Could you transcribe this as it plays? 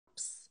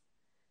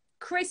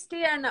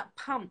Christian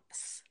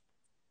Pumpz.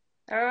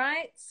 All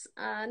right.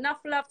 Enough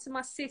love to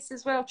my sis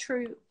as well,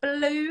 True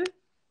Blue.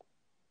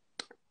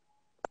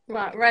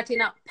 Right, we're adding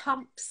up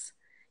Pumpz.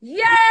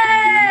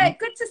 Yeah,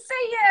 good to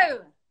see you.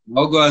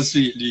 Oh God,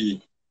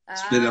 sweetly.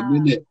 It's been a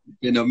minute. It's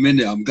been a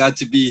minute. I'm glad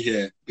to be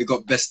here. We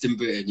got Best in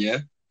Britain, yeah?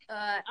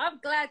 I'm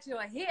glad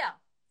you're here.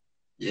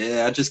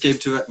 Yeah, I just came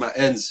to my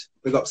ends.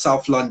 We got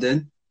South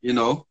London, you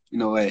know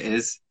where it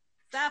is.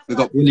 We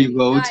got Woolly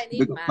Road.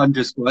 We got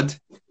Thunder Squad.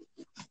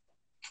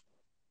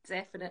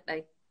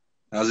 Definitely.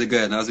 How's it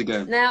going? How's it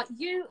going? Now,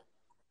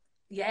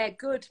 yeah,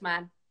 good,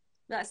 man.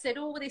 Like I said,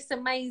 all this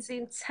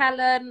amazing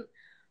talent.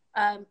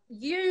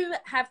 You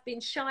have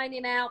been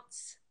shining out.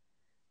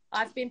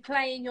 I've been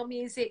playing your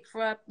music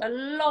for a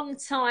long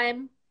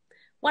time.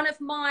 One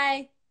of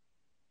my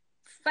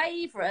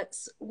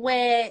favourites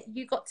where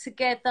you got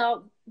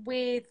together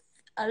with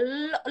a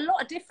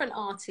lot of different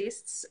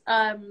artists.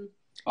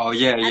 Oh,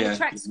 yeah, and yeah. the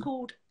track's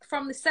called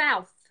From the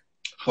South.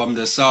 From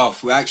the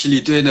South. We're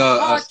actually doing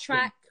a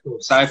track.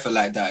 cypher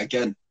like that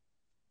again.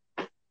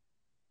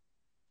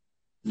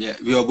 Yeah,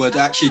 we're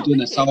actually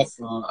doing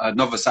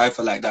another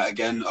cypher like that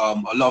again. A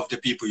lot of the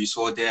people you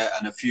saw there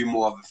and a few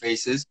more other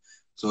faces.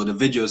 So the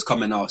video is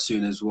coming out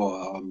soon as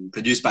well.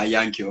 Produced by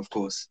Yankee, of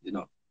course, you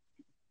know.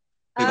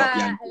 Big up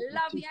Yankee. I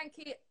love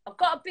Yankee. I've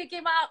got to big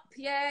him up.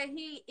 Yeah,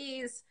 he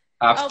is.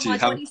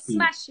 He's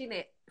smashing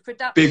it.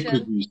 Production. Big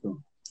producer.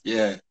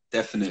 Yeah,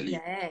 definitely.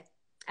 Yeah.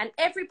 And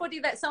everybody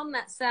that's on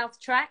that South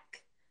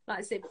track, like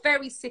I said,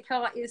 very sick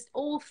artists,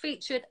 all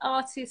featured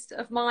artists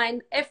of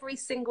mine, every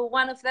single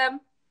one of them.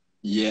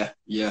 Yeah,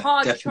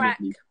 hard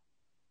definitely. Track.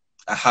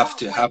 I have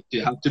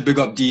to big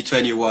up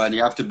D21.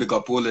 You have to big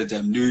up all of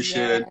them.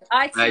 Lucian,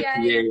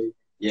 ITA.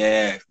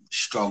 Yeah,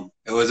 strong.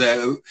 It was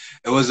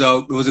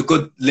a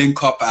good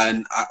link up,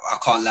 and I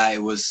can't lie,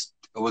 it was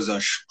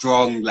a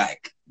strong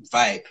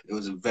vibe. It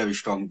was a very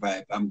strong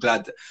vibe. I'm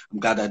glad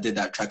I did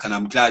that track, and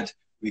I'm glad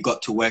we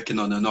got to working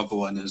on another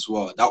one as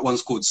well. That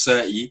one's called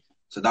 30,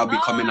 so that'll be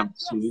coming up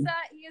soon.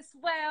 30 as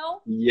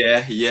well.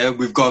 Yeah.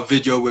 We've got a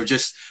video. We've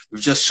just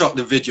shot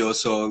the video,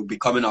 so it'll be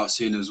coming out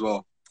soon as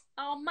well.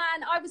 Oh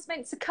man, I was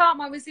meant to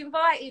come. I was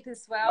invited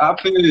as well. What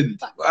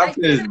happened? I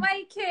didn't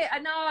make it. I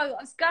know. I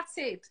was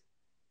gutted.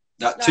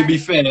 To be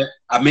fair,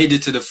 I made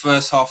it to the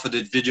first half of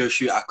the video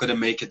shoot. I couldn't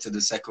make it to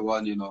the second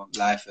one,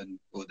 life and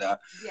all that.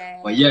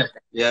 Yeah. But yeah,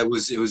 it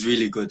was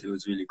really good. It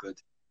was really good.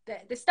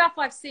 The stuff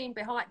I've seen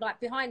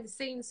behind the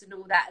scenes and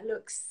all that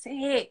looks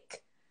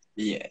sick.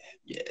 Yeah,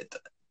 it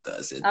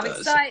does. I'm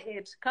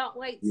excited. Can't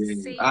wait to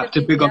see. I have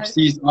to big up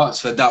Steve's Arts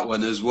for that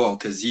one as well,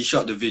 because he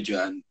shot the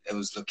video and it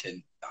was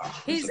looking.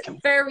 He's a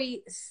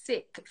very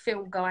sick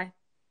film guy.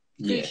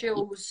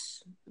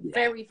 Visuals,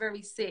 very,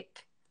 very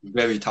sick.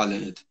 Very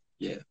talented.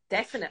 Yeah,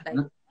 definitely.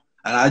 And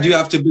I do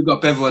have to big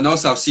up everyone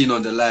else I've seen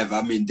on the live.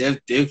 I mean,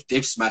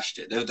 they've smashed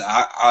it.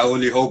 I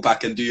only hope I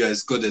can do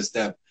as good as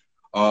them.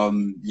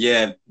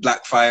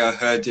 Blackfire,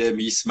 heard him,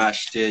 he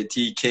smashed it.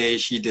 TK,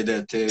 she did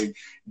her thing.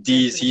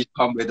 D's, he's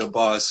come with the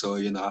bars, so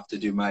I have to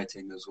do my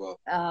thing as well.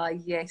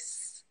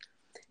 Yes.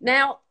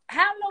 Now,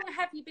 how long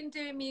have you been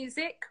doing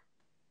music?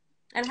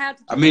 And how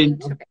did you get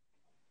into it?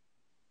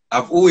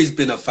 I've always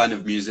been a fan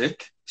of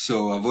music,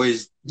 so I've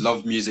always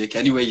loved music.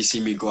 Anywhere you see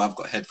me go, I've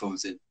got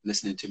headphones in,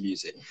 listening to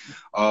music.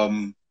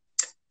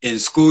 In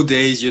school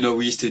days,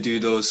 we used to do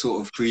those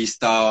sort of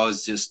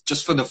freestyles,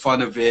 just for the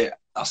fun of it.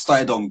 I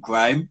started on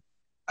GRIME,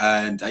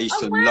 and I used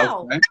to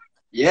love GRIME.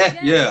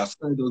 Yeah, I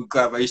started on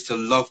GRIME. I used to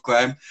love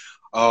GRIME.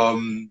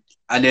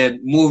 And then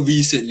more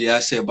recently,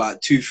 I say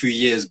about 2-3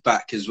 years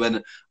back, is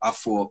when I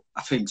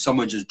think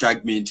someone just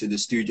dragged me into the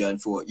studio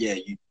and thought, yeah,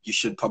 you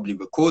should probably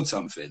record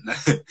something.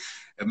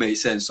 It made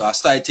sense. So I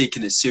started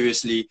taking it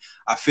seriously.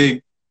 I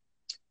think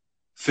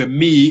for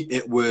me,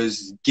 it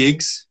was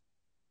gigs,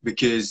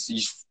 because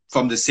he's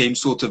from the same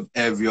sort of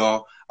area.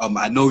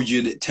 I know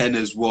Unit 10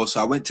 as well. So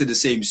I went to the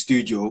same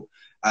studio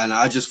and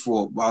I just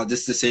thought, wow,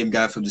 this is the same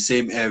guy from the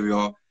same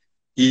area.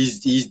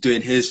 He's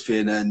doing his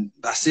thing, and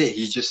that's it.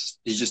 He's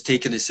just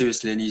taking it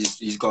seriously, and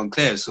he's gone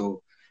clear.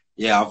 So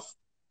yeah,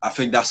 I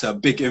think that's a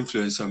big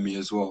influence on me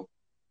as well.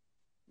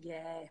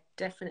 Yeah,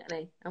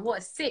 definitely. And what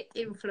a sick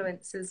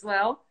influence as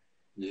well.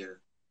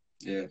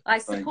 Yeah. I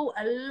support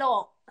a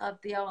lot of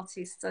the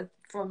artists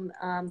from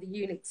the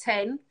Unit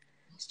 10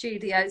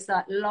 studios,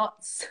 like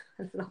lots.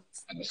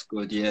 That's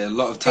good. Yeah, a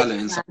lot of talent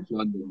in South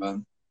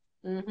London,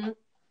 man.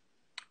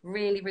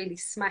 Really, really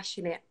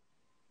smashing it.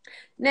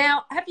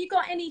 Now, have you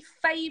got any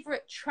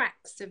favourite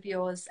tracks of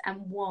yours, and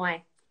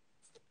why?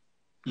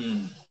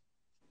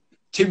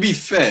 To be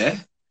fair,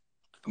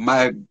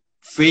 my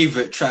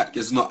favourite track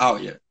is not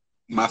out yet.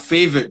 My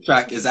favourite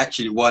track is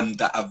actually one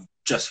that I've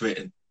just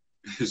written.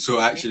 So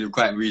actually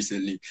quite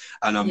recently,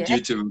 and I'm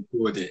due to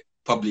record it.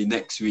 Probably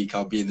next week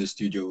I'll be in the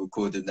studio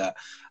recording that.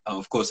 And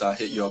of course, I'll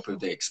hit you up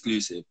with the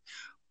exclusive.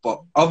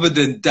 But other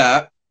than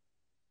that,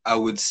 I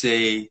would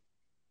say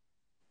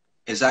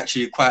it's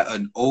actually quite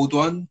an old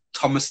one,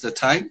 Thomas the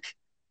Tank,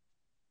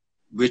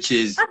 which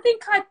is... I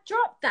think I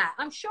dropped that.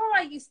 I'm sure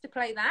I used to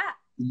play that.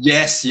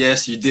 Yes,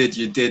 you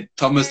did.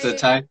 Thomas the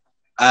Tank.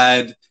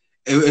 And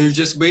it was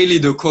just mainly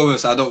the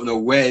chorus. I don't know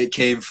where it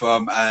came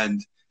from,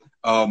 and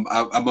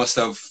I must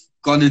have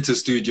gone into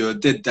studio,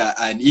 did that,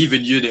 and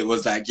even Unit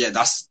was like, yeah,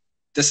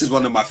 this is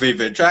one of my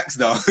favorite tracks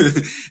now.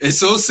 It's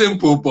so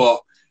simple,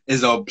 but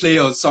it's a play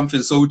on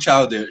something so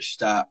childish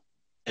that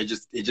it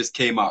just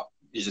came out.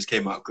 It just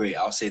came out great.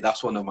 I'll say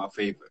that's one of my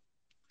favorite.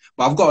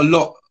 But I've got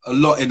a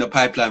lot in the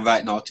pipeline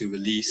right now to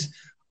release.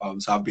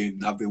 So I've been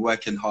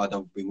working hard.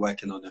 I've been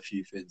working on a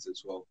few things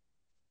as well.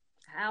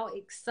 How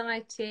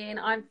exciting.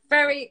 I'm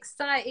very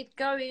excited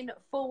going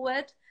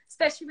forward,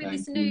 especially with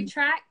this new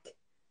track.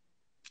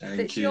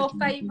 That's your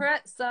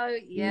favourite. So,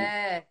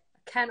 yeah,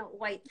 I cannot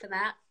wait for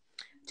that.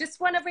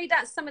 Just want to read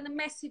out some of the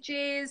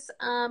messages.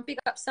 Big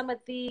up some of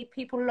the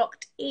people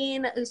locked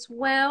in as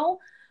well.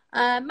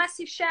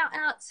 Massive shout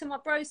out to my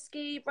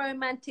broski,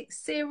 romantic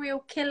serial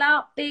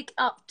killer. Big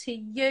up to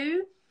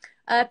you.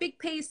 Big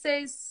P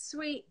says,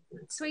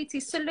 sweetie,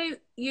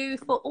 salute you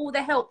for all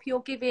the help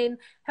you're giving,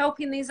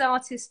 helping these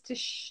artists to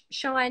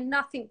shine.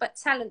 Nothing but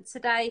talent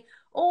today.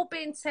 All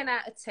being 10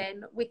 out of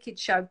 10. Wicked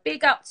show.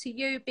 Big up to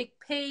you, Big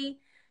P.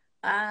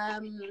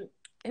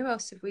 Who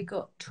else have we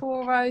got?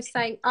 Toro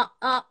saying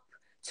up.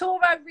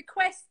 Toro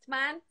request,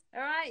 man.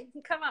 All right, you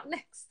can come up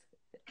next.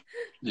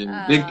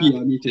 Yeah, Big P,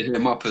 I need to hit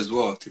him up as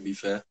well, to be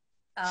fair.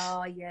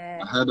 Oh,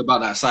 yeah. I heard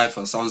about that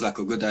cypher. Sounds like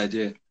a good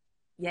idea.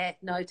 Yeah,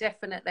 no,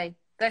 definitely.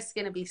 That's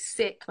going to be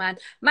sick, man.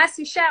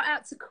 Massive shout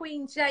out to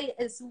Queen J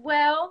as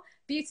well.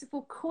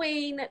 Beautiful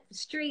Queen,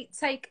 Street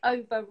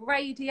Takeover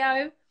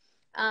Radio.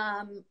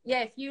 Yeah,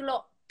 if you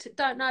lot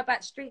don't know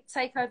about Street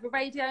Takeover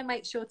Radio,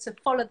 make sure to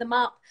follow them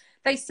up.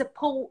 They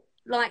support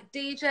like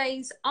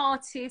DJs,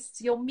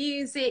 artists, your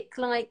music,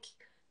 like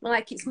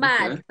it's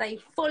mad. Okay. They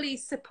fully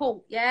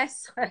support,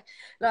 yes.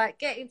 Like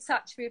get in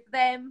touch with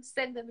them,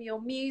 send them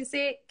your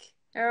music.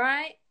 All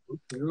right.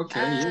 Okay,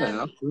 yeah,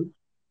 that's good.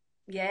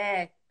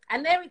 Yeah.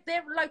 And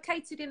they're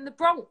located in the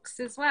Bronx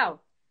as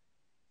well.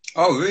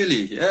 Oh,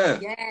 really? Yeah.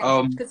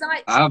 Yeah. Because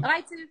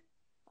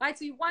I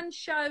do one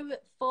show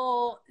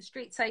for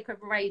Street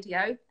Takeover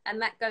Radio, and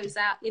that goes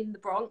out in the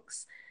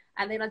Bronx.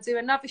 And then I do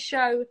another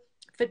show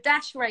for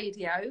Dash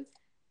Radio,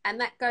 and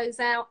that goes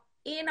out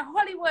in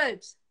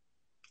Hollywood.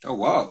 Oh,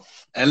 wow.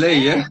 LA,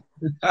 yeah?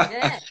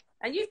 Yeah.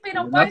 And you've been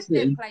on both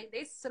their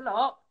playlists a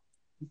lot.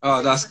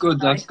 Oh, that's good.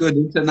 That's good.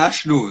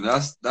 International.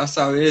 That's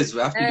how it is. We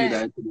have to do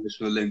that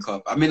international link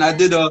up. I mean, I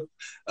did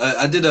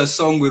a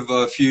song with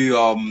a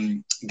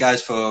few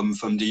guys from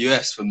the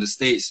US, from the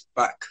States,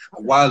 back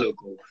a while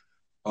ago.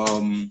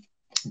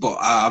 But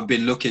I've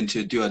been looking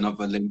to do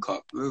another link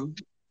up,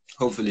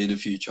 hopefully in the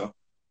future.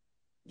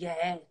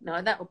 Yeah,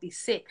 no, that would be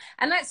sick.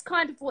 And that's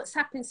kind of what's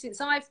happened since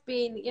I've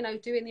been,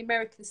 doing the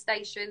American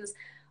stations.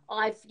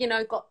 I've,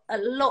 got a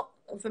lot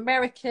of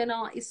American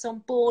artists on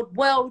board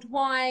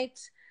worldwide.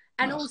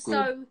 And that's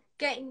also good.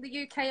 Getting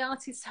the UK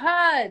artists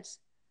heard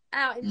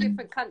out in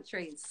different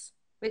countries,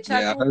 which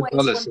I've always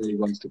Dollar said he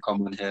wants to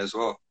come on here as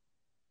well.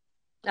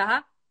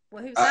 Well,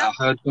 who's that?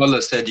 I heard Dollar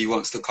said he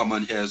wants to come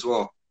on here as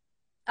well.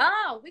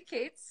 Oh,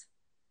 wicked.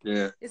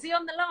 Yeah. Is he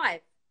on the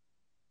live?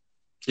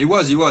 He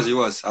was.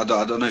 I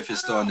don't know if he's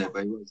still on it,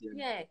 but he was.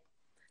 Yeah.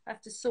 I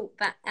have to sort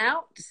that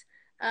out.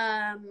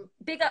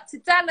 Big up to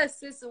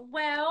Dallas as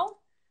well.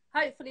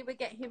 Hopefully we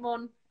get him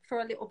on for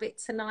a little bit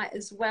tonight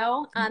as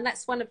well. And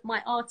that's one of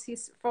my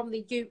artists from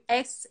the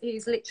US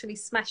who's literally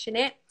smashing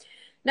it.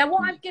 Now,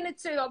 what I'm going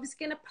to do, I was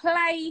going to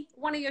play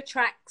one of your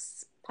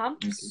tracks,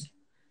 Pumpz.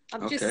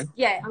 I'm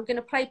going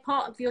to play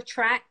part of your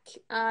track.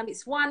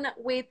 It's one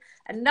with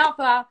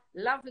another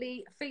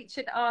lovely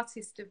featured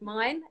artist of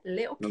mine,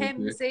 Little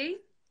Kemsy.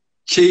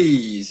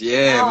 Cheese,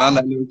 yeah, man,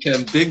 like Little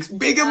Kem,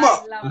 big him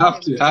up.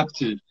 Have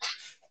to.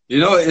 You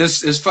know,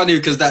 it's funny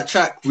because that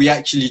track we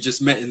actually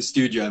just met in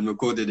studio and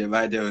recorded it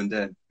right there and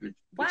then.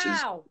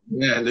 Wow.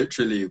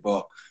 Literally.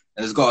 But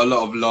it's got a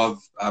lot of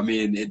love. I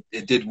mean,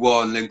 it did well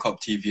on Link Up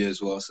TV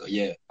as well. So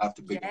yeah, I have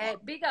to big him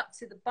up. Big up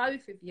to the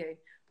both of you.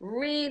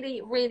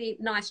 Really, really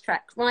nice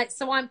track. Right,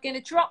 so I'm going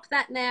to drop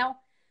that now.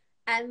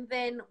 And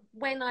then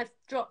when I've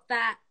dropped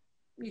that,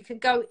 you can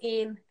go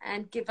in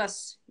and give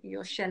us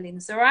your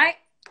shillings, all right?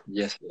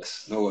 Yes,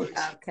 no worries.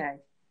 Okay.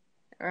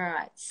 All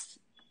right.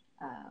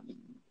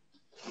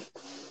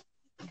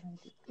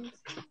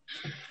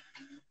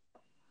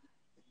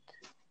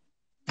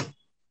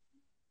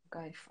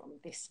 Go from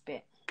this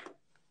bit.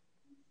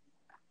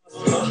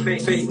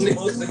 Fake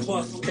niggas that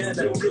cross care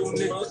that real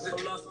niggas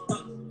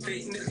lost.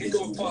 Fake niggas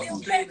gon'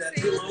 pass play that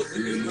real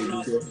niggas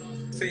lost.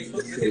 Fake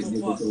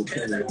niggas gon' pass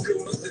care that real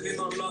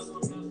niggas lost.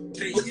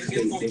 Fake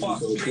niggas gon'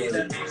 pass play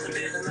that and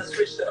then I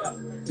switch it up.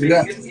 Fake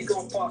niggas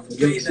gon' pass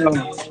play that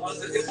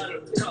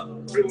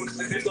real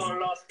niggas ain't gonna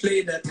last.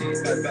 Play that.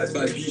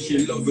 Bad, she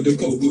in love with the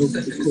cocoa.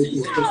 Setting the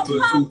scene,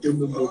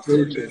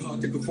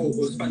 hard to go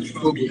forward. Spanish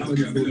for me, I'm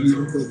traveling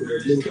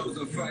around. These girls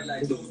are fry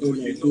like those, though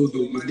you know,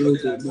 though. Man, got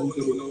it like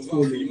Polo, no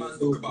Ralphie. Man,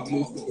 talk about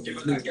Marco. Give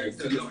her that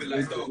gangster, love it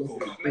like Darko.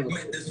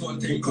 Met this one,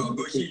 take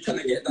cargo. She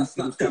tryna get that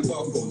Snapchat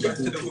barcode. Back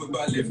to the hood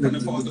where I live, kinda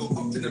far though.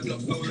 Up in the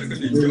blocks, no like a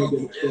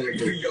Ninjago.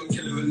 Three young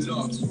killer and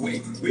laughs. Way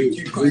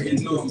too quiet,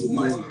 no.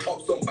 My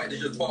ops don't fight, they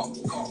just bark.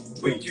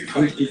 Way too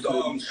tight, these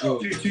arms.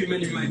 Too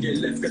many man get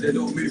left, cause they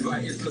don't move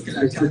right. It's looking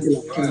like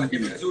candy.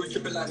 If it's always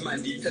tripping like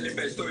Mandy, telling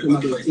bad stories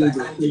about toys like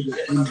Andy.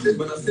 When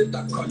I said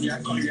that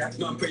cognac,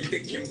 no, I'm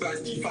predicting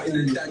bandy, fine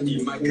and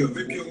dandy. My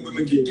Caribbean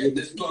women can get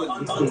this blood.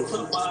 On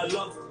top, I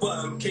love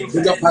worm. Came for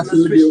it, and I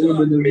switched it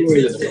up.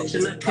 Made a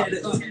section, I teared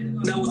it up.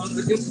 Now I was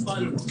against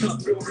fun. Top,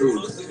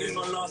 real was against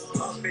my last.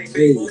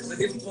 Fake was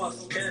against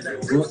boss. Care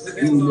that. Real was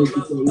against my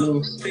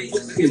last. Fake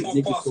was against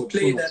my boss.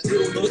 Play that.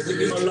 Real was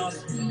against my last.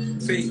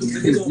 Fake was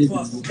against my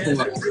boss. Care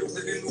that. Real was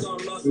against my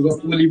last. We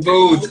got Willie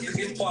Road.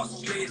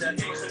 Play that.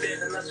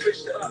 And I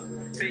switched it up.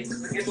 Fake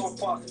was against my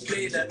boss.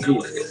 Play that. Now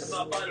it's against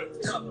my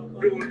top.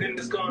 Real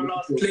niggas gonna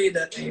last. Play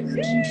that.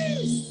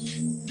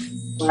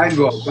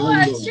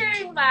 What a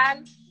tune,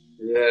 man.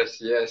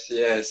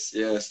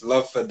 Yes.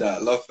 Love for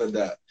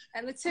that.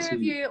 And the two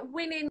of you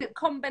winning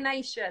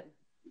combination.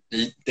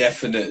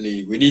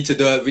 Definitely. We need to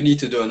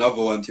do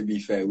another one, to be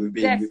fair.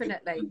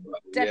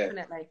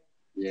 Definitely.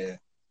 Yeah.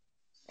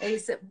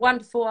 He's a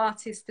wonderful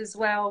artist as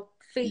well.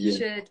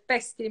 Featured,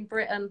 best in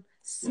Britain,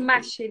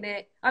 smashing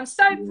it. I'm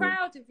so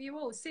proud of you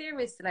all,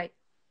 seriously.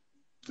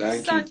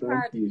 Thank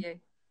you.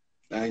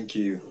 Thank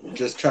you.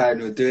 Just trying,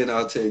 we're doing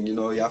our thing, you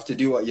know, you have to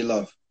do what you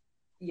love.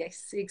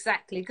 Yes,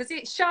 exactly. Because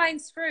it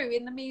shines through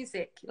in the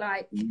music.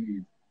 Like,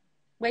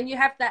 when you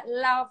have that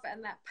love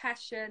and that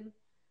passion,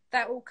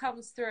 that all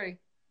comes through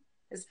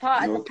as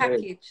part of the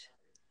package.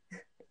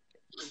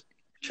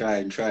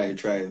 Try.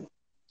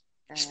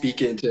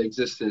 Speak it into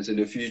existence in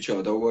the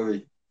future, don't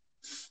worry.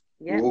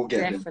 Yeah, we'll get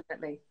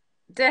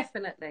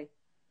definitely.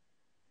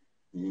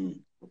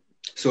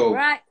 So,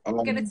 right, I'm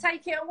going to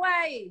take it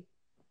away.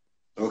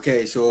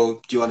 Okay,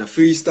 so do you want a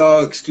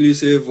freestyle,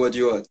 exclusive? What do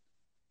you want?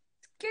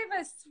 Give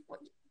us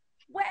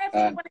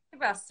whatever you want to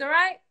give us, all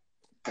right?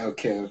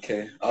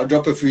 Okay. I'll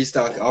drop a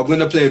freestyle. I'm going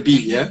to play a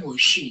beat, yeah?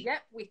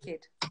 Yep,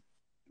 wicked.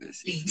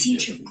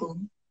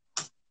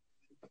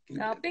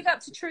 Big up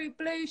to True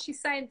Blue. She's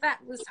saying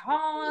that was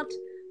hard.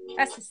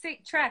 That's a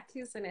sick track,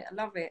 isn't it? I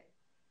love it.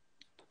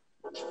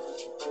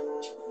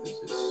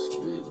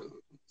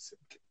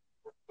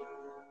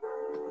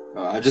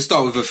 I'll just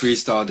start with a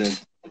freestyle then.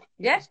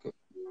 Yeah.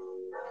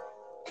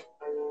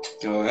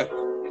 All right.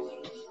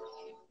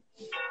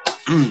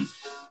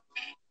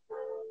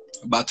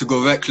 About to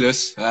go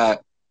reckless. All right,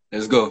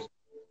 let's go.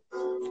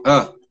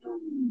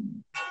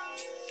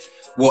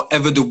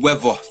 Whatever the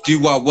weather, do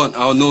what I want,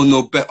 I'll know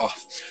no better.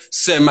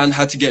 Certain man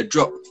had to get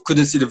dropped,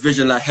 couldn't see the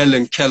vision like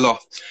Helen Keller.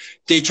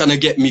 They tryna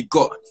get me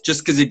got,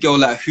 just cause a girl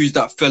like who's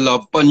that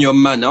fella? Bun your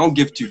man, I don't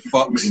give two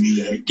fucks.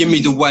 Give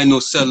me the wine, no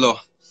cellar.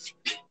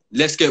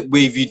 Let's get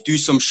wavy, do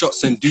some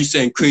shots and do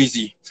something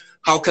crazy.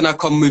 How can I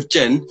come with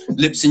Jen,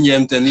 lips in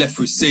Yem, then left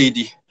with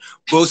Sadie?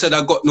 Bro said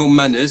I got no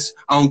manners,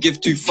 I don't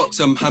give two fucks,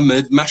 I'm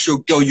hammered. Mash your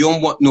girl, you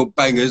don't want no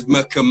bangers.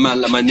 Murk a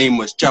man like my name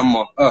was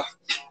Jammer.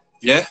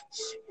 Yeah?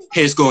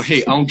 Haters gon'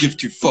 hate, I don't give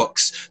two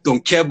fucks.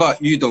 Don't care about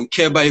you, don't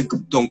care about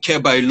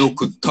your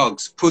local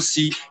thugs.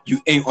 Pussy,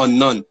 you ain't on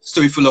none.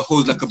 Story full of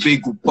hoes like a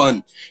bagel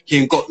bun. He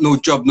ain't got no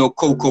job, no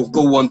cocoa.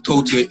 Go on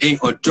total, it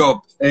ain't a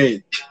job.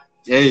 Hey.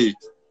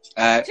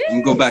 Alright, let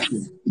me go back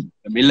in.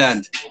 Let me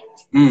land.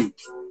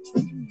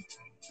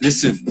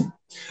 Listen.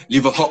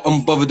 Leave a hot,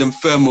 unbothered and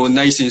thermal.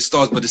 Now you seeing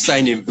stars, but the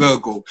sign in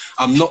Virgo.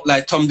 I'm not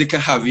like Tom, Dick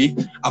and Harry.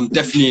 I'm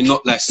definitely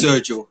not like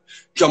Sergio.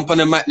 Jump on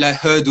the mic like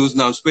hurdles.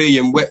 Now I'm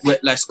spraying wet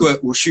like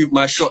squirt. Will shoot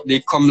my shot,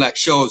 they come like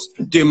shells.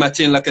 Doing my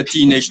thing like a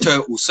teenage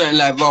turtle. Something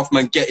like Ralph,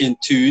 man, getting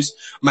twos.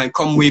 Man,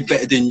 come way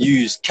better than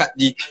yous. Cat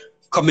D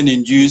coming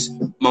in use.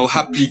 Man, I'll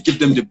happily give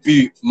them the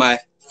boot. My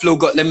flow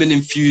got lemon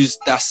infused,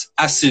 that's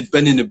acid,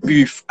 burn in the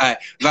booth. I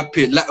rap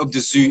it, light up the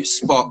zoo,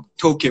 spark,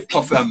 talk it,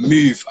 puff it and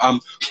move.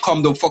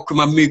 Calm, don't fuck with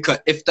my mooker.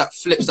 If that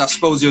flips, that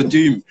spells your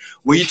doom.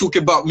 What you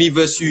talking about, me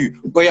versus you?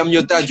 Boy, I'm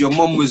your dad, your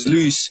mom was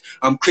loose.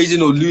 I'm crazy,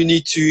 no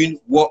Looney Tune.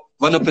 What?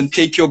 Run up and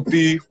take your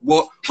boo.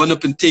 What? Run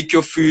up and take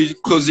your food.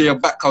 Close your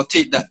back, I'll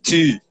take that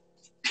too.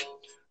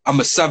 I'm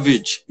a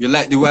savage. You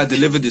like the way I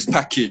deliver this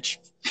package.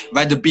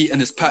 Ride the beat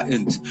and it's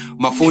patterned.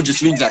 My phone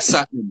just rings like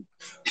Saturn.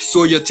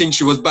 Saw your thing,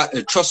 she was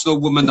battered. Trust no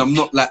woman, I'm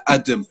not like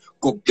Adam.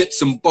 Got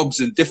bits and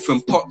bobs in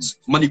different pots.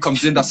 Money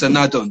comes in, that's an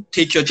add-on.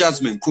 Take your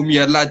Jasmine, call me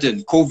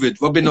Aladdin.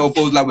 COVID, rubbing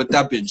elbows like we're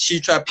dabbing. She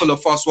tried pull a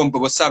fast one,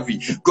 but we're savvy.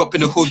 Grew up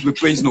in the hood with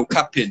brains, no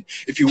capping.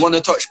 If you want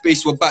to touch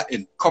base, we're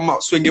batting. Come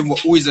out swinging, we're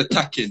always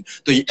attacking.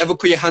 Don't you ever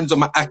put your hands on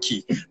my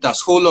Aki.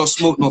 That's whole lot of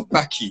smoke, no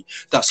backy.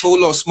 That's whole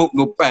lot of smoke,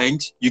 no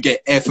bangs. You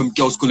get air from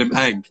girls, call him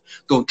ang.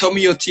 Don't tell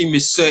me your team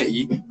is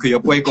 30, cause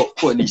your boy got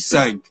caught and he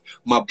sang.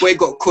 My boy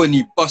got caught and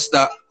he bust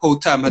that. Whole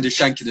time had a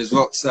shank in his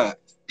rucksack.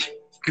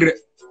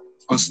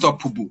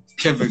 Unstoppable,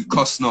 Kevin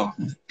Costner.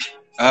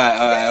 All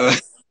right.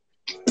 Yes.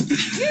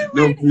 You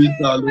No went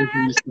freestyle, in, no man.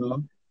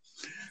 freestyle.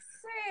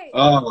 Sick.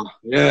 Oh,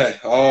 yeah.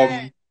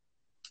 Yeah.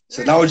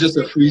 So that was Really just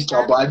a tricky,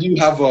 freestyle, man. but I do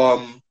have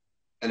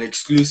an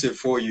exclusive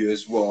for you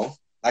as well.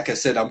 Like I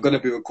said, I'm gonna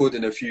be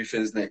recording a few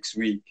things next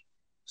week.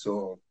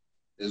 So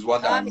there's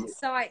one that I'm I'm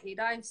excited.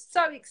 I'm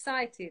so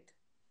excited.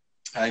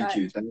 thank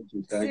you, thank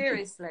you, thank you.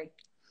 Seriously.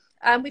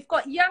 We've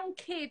got Young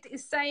Kid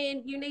is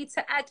saying you need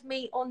to add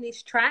me on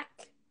this track.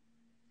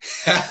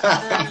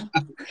 That's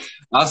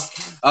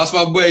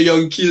my boy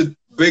Young Kid.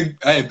 Big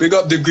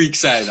up the Greek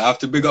side. I have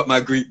to big up my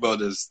Greek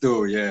brothers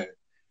still, yeah.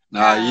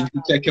 Nah, you need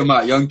to check him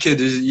out. Young Kid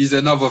he's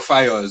another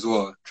fire as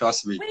well.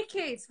 Trust me.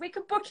 Wicked. We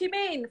can book him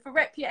in for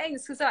Rep Your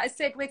Endz because, like I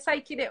said, we're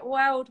taking it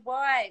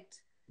worldwide.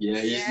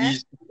 Yeah,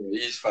 he's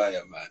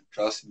fire, man.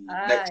 Trust me.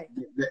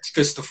 Next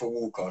Christopher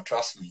Walker,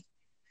 trust me.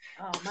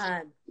 Oh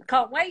man, I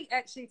can't wait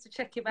actually to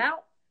check him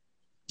out.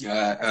 It's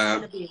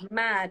gonna be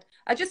mad.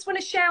 I just want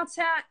to shout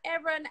out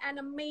Erin and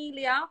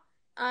Amelia,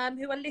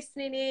 who are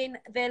listening in.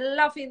 They're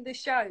loving the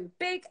show.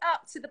 Big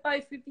up to the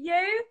both of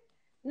you.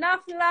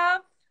 Enough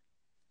love.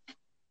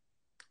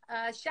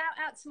 Shout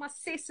out to my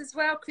sis as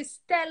well,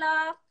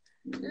 Christella.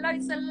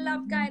 Loads of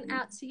love going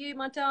out to you,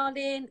 my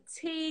darling.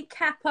 T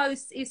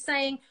Capos is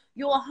saying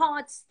your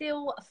heart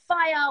still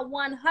fire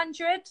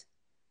 100.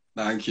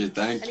 Thank you,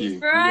 thank you.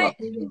 Right.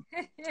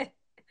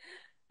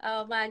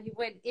 Oh man, you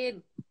went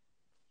in.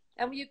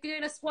 And you're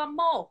doing us one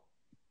more.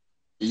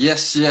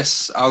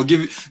 Yes. I'll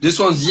give you. This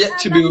one's yet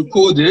to be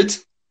recorded.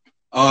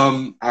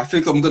 I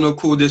think I'm gonna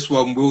call this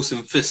one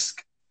Wilson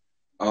Fisk.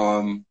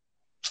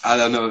 I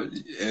don't know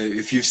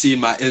if you've seen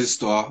my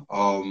Insta.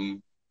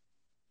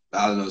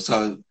 I don't know.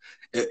 So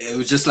it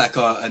was just like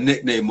a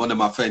nickname one of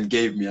my friends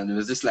gave me, and it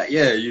was just like,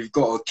 yeah, you've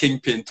got a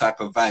kingpin type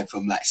of vibe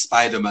from like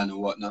Spider-Man and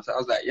whatnot. So I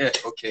was like, yeah,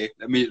 okay.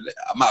 I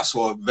might as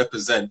well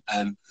represent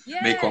and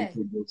make one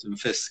called Wilson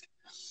Fisk.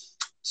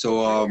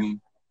 So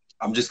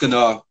I'm just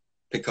gonna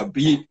pick a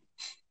beat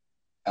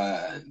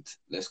and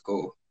let's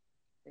go.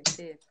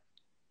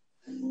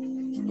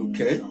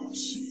 Okay.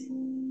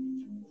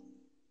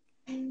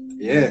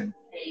 Yeah.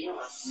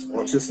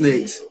 Watch the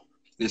snakes.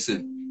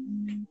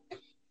 Listen.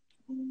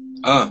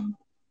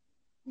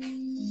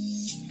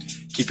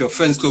 Keep your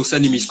friends close,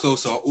 enemies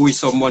closer. Always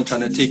someone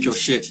trying to take your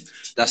shit.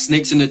 That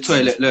snakes in the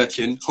toilet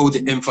lurking. Hold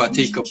it in for I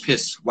take a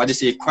piss. Why they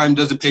say crime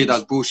doesn't pay,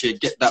 that's bullshit.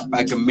 Get that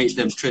bag and make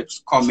them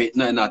trips. Can't make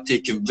nothing out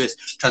taking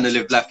risks. Trying to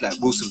live life like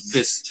Wilson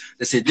Fisk.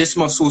 They say this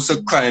must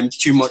also crime.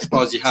 Too much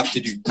bars, you have to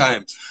do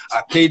time.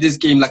 I play this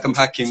game like I'm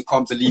hacking.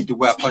 Can't believe the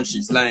way I punch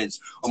these lines.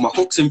 On my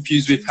hooks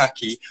infused with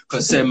hacky.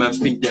 Cause some man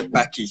think they're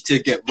backy.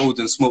 Till get rolled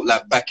and smoke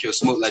like backy or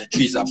smoke like the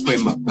trees I put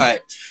in my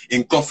pipe.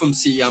 In Gotham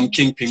City, I'm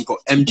kingpin.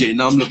 Got MJ,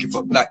 now I'm looking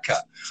for Black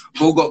Cat.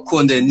 Bo got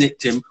caught and they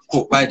nicked him,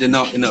 caught riding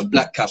out in a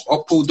black cap. I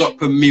pulled up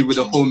on me with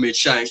a homemade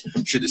shine,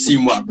 should have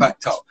seen what I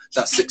backed out.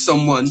 That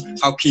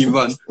 6-on-1, how can you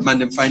run? Man,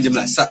 them find him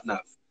like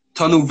sat-nav.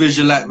 Tunnel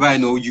vision like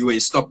Rhino, you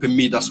ain't stopping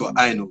me, that's what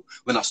I know.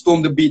 When I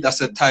storm the beat,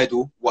 that's a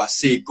title, what I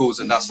say goes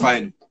and that's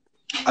final.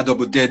 I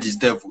double dare these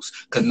devils,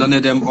 cause none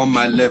of them on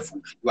my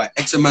level. Right,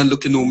 X-Man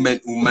looking all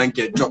mental, man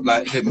get dropped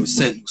like him with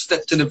sentinel.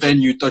 Stepped in the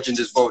venue dodging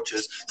these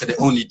vultures, cause they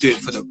only do it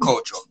for the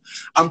culture.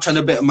 I'm trying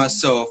to better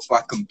myself, but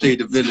I can play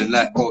the villain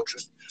like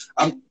Ultron.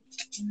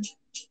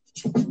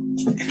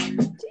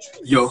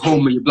 You're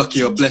home and you're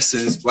blocking your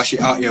blessings, while she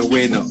out here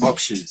weighing the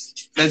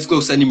options. Friends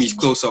close, enemies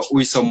closer,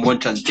 always someone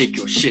trying to take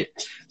your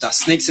shit. That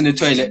snakes in the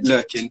toilet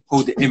lurking,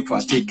 hold it in for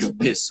I take your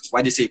piss.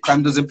 Why they say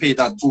crime doesn't pay,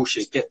 that's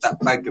bullshit. Get that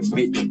bag and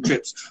make them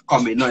trips.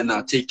 Can't make nothing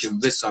out taking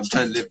risks, so I'm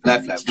trying to live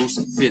life like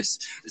Wilson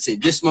Fisk. They say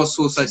this must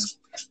source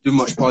too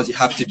much bars, you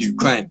have to do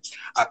crime.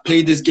 I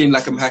play this game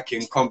like I'm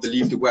hacking, can't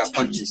believe the way I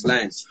punch these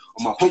lines.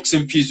 On my hooks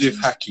infused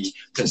with hacky,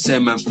 cause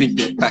some man think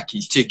they're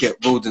backy. To get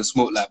rolled and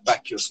smoke like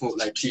backy or smoke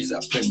like trees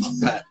that play my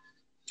pipe.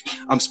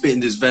 I'm spitting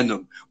this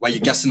venom, while you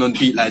gassing on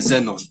beat like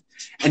Xenon.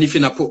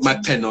 Anything I put my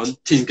pen on,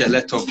 things get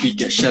let off, we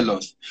get shell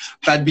on.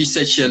 Bad B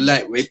said she a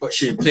lightweight, but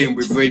she ain't playing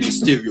with radio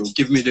stereo.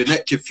 Give me the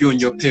neck if you're on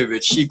your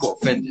period, she got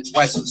offended.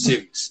 Why so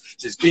serious?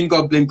 This Green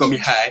Goblin got me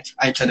high,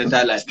 I ain't trying to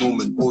die like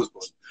Norman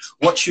Osborn.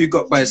 What you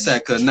got by a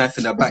side, a knife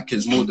in the back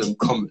is more than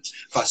common.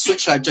 If I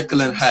switch like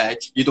Jekyll and Hyde,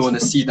 you don't want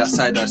to see that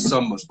side as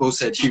someone. Bo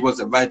said he was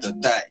a ride or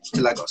die,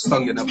 till I got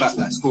stung in the back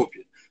like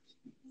Scorpion.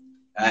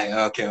 Aye,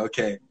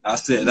 okay.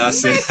 That's it.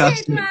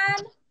 Man.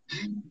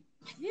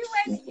 You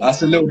went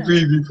That's a little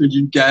preview for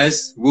you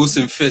guys.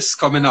 Wilson Fisk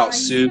coming out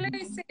soon.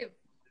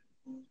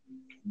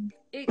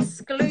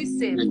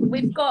 Exclusive.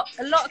 We've got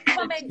a lot of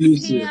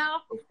comments here.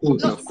 Of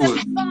course. Of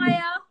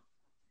fire.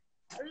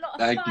 A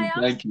lot of fire.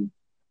 Thank you.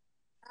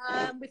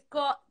 We've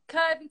got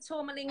Curvy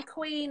Tourmaline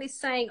Queen is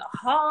saying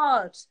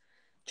hard.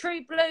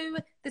 True Blue,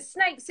 the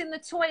snakes in the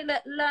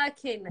toilet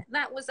lurking.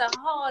 That was a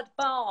hard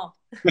bar.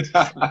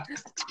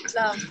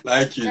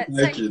 Thank you.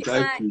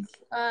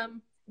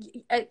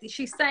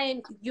 She's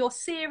saying you're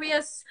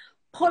serious.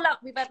 Pull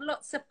up. We've had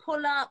lots of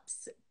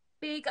pull-ups.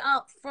 Big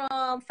up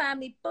from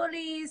Family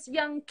Bullies,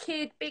 Young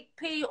Kid, Big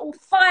P, all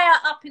fire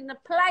up in the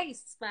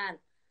place, man.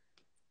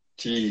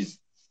 Jeez.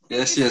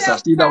 Yes, yes, I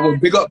see that one.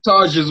 Big up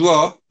Taj as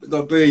well. Big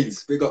up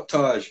Brains. Big up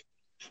Taj.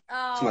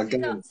 Oh,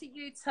 big up to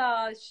you,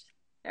 Taj.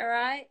 All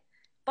right.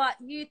 But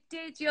you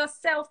did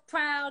yourself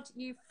proud.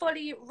 You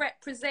fully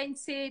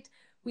represented.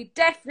 We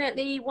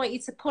definitely want you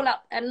to pull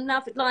up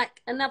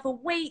another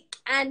week,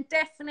 and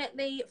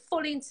definitely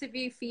full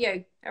interview for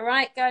you. All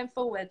right, going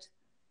forward.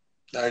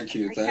 Thank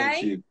you, Okay?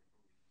 thank you.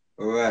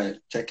 All right,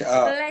 check it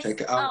out. Bless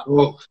Check it out. up.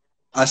 Oh,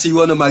 I see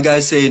one of my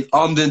guys saying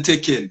Armed and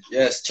Ticking.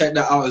 Yes, check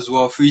that out as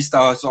well.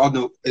 Freestyle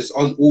is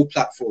on all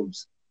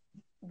platforms.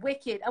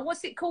 Wicked. And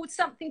what's it called?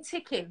 Something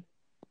ticking.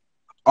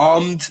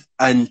 Armed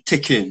and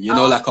Ticking. You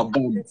know, like a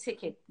bomb. And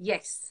ticking.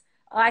 Yes.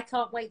 I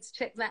can't wait to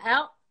check that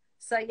out.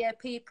 So yeah,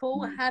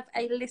 people, have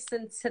a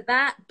listen to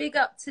that. Big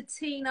up to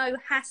Tino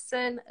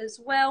Hassan as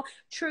well.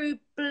 True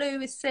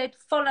Blue said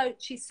followed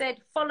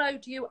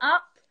you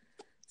up.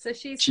 So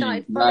she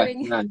started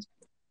following you.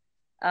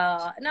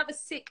 Another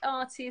sick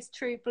artist,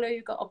 True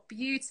Blue, got a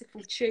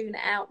beautiful tune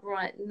out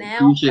right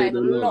now. Playing a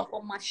lot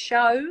on my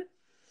show.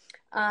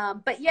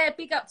 But yeah,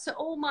 big up to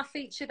all my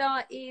featured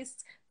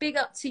artists. Big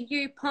up to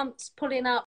you, Pumpz, pulling up.